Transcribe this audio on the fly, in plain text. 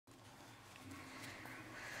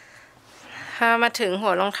ถ้ามาถึงหั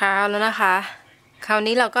วรองเท้าแล้วนะคะคราว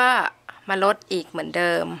นี้เราก็มาลดอีกเหมือนเ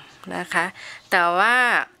ดิมนะคะแต่ว่า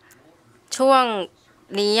ช่วง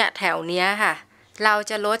นี้แถวเนี้ยค่ะเรา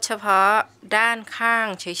จะลดเฉพาะด้านข้าง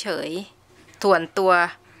เฉยๆส่วนตัว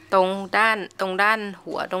ตรงด้าน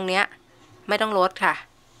หัวตรงเนี้ยไม่ต้องลดค่ะ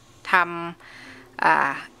ท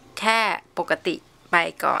ำแค่ปกติไป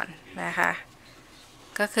ก่อนนะคะ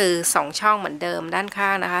ก็คือ2ช่องเหมือนเดิมด้านข้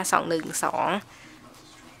างนะคะ2 1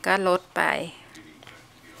 2ก็ลดไป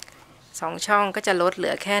2ช่องก็จะลดเหลื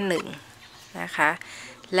อแค่1นะคะ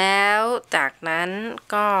แล้วจากนั้น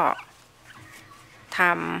ก็ท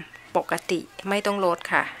ำปกติไม่ต้องลด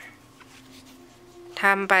ค่ะท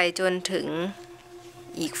ำไปจนถึง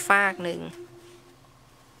อีกฟากหนึ่ง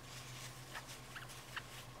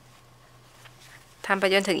ทำไป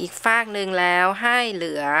จนถึงอีกฟากหนึ่งแล้วให้เห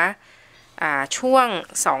ลือช่วง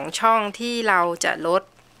2ช่องที่เราจะลด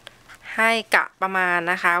ให้กะประมาณ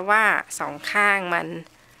นะคะว่า2ข้าง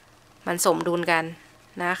มันสมดุลกัน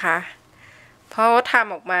นะคะเพราะท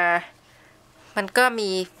ำออกมามันก็มี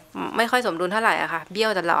ไม่ค่อยสมดุลเท่าไหร่อะค่ะเบี้ย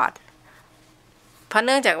วตลอดเพราะเ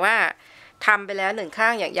นื่องจากว่าทำไปแล้ว1ข้า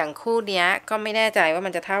งอย่างคู่เนี้ยก็ไม่แน่ใจว่ามั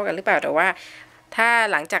นจะเท่ากันหรือเปล่าแต่ว่าถ้า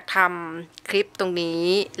หลังจากทำคลิปตรงนี้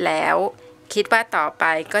แล้วคิดว่าต่อไป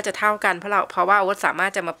ก็จะเท่ากันเพราะว่าโอ๊ตสามาร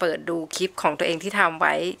ถจะมาเปิดดูคลิปของตัวเองที่ทำไ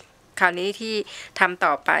ว้คราวนี้ที่ทำต่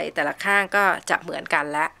อไปแต่ละข้างก็จะเหมือนกัน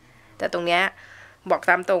ละแต่ตรงเนี้ยบอก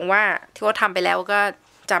ตามตรงว่าที่โอ๊ตทำไปแล้วก็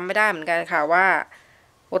จำไม่ได้เหมือนกันค่ะว่า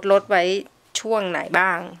โอ๊ตลดไว้ช่วงไหนบ้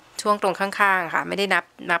างช่วงตรงข้างๆค่ะไม่ได้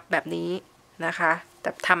นับแบบนี้นะคะแต่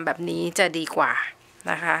ทำแบบนี้จะดีกว่า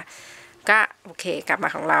นะคะก็โอเคกลับมา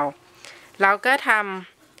ของเราก็ท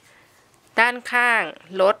ำด้านข้าง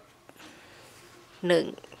ลด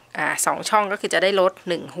2ช่องก็คือจะได้ลด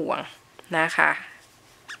1ห่วงนะคะ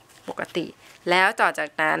ปกติแล้วต่อจาก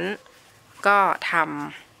นั้นก็ท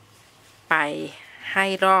ำไปให้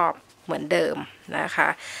รอบเหมือนเดิมนะคะ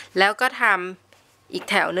แล้วก็ทำอีก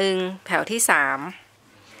แถวหนึ่งแถวที่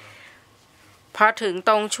3พอถึงต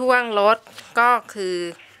รงช่วงลดก็คือ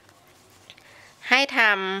ให้ท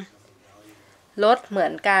ำลดเหมือ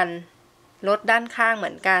นกันลดด้านข้างเหมื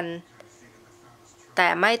อนกันแต่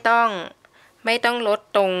ไม่ต้องลด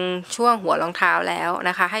ตรงช่วงหัวรองเท้าแล้วน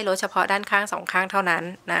ะคะให้ลดเฉพาะด้านข้าง2ข้างเท่านั้น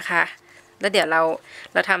นะคะแล้วเดี๋ยวเรา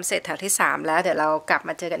ทำเสร็จแถวที่3แล้วเดี๋ยวเรากลับม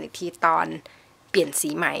าเจอกันอีกทีตอนเปลี่ยนสี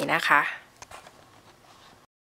ใหม่นะคะ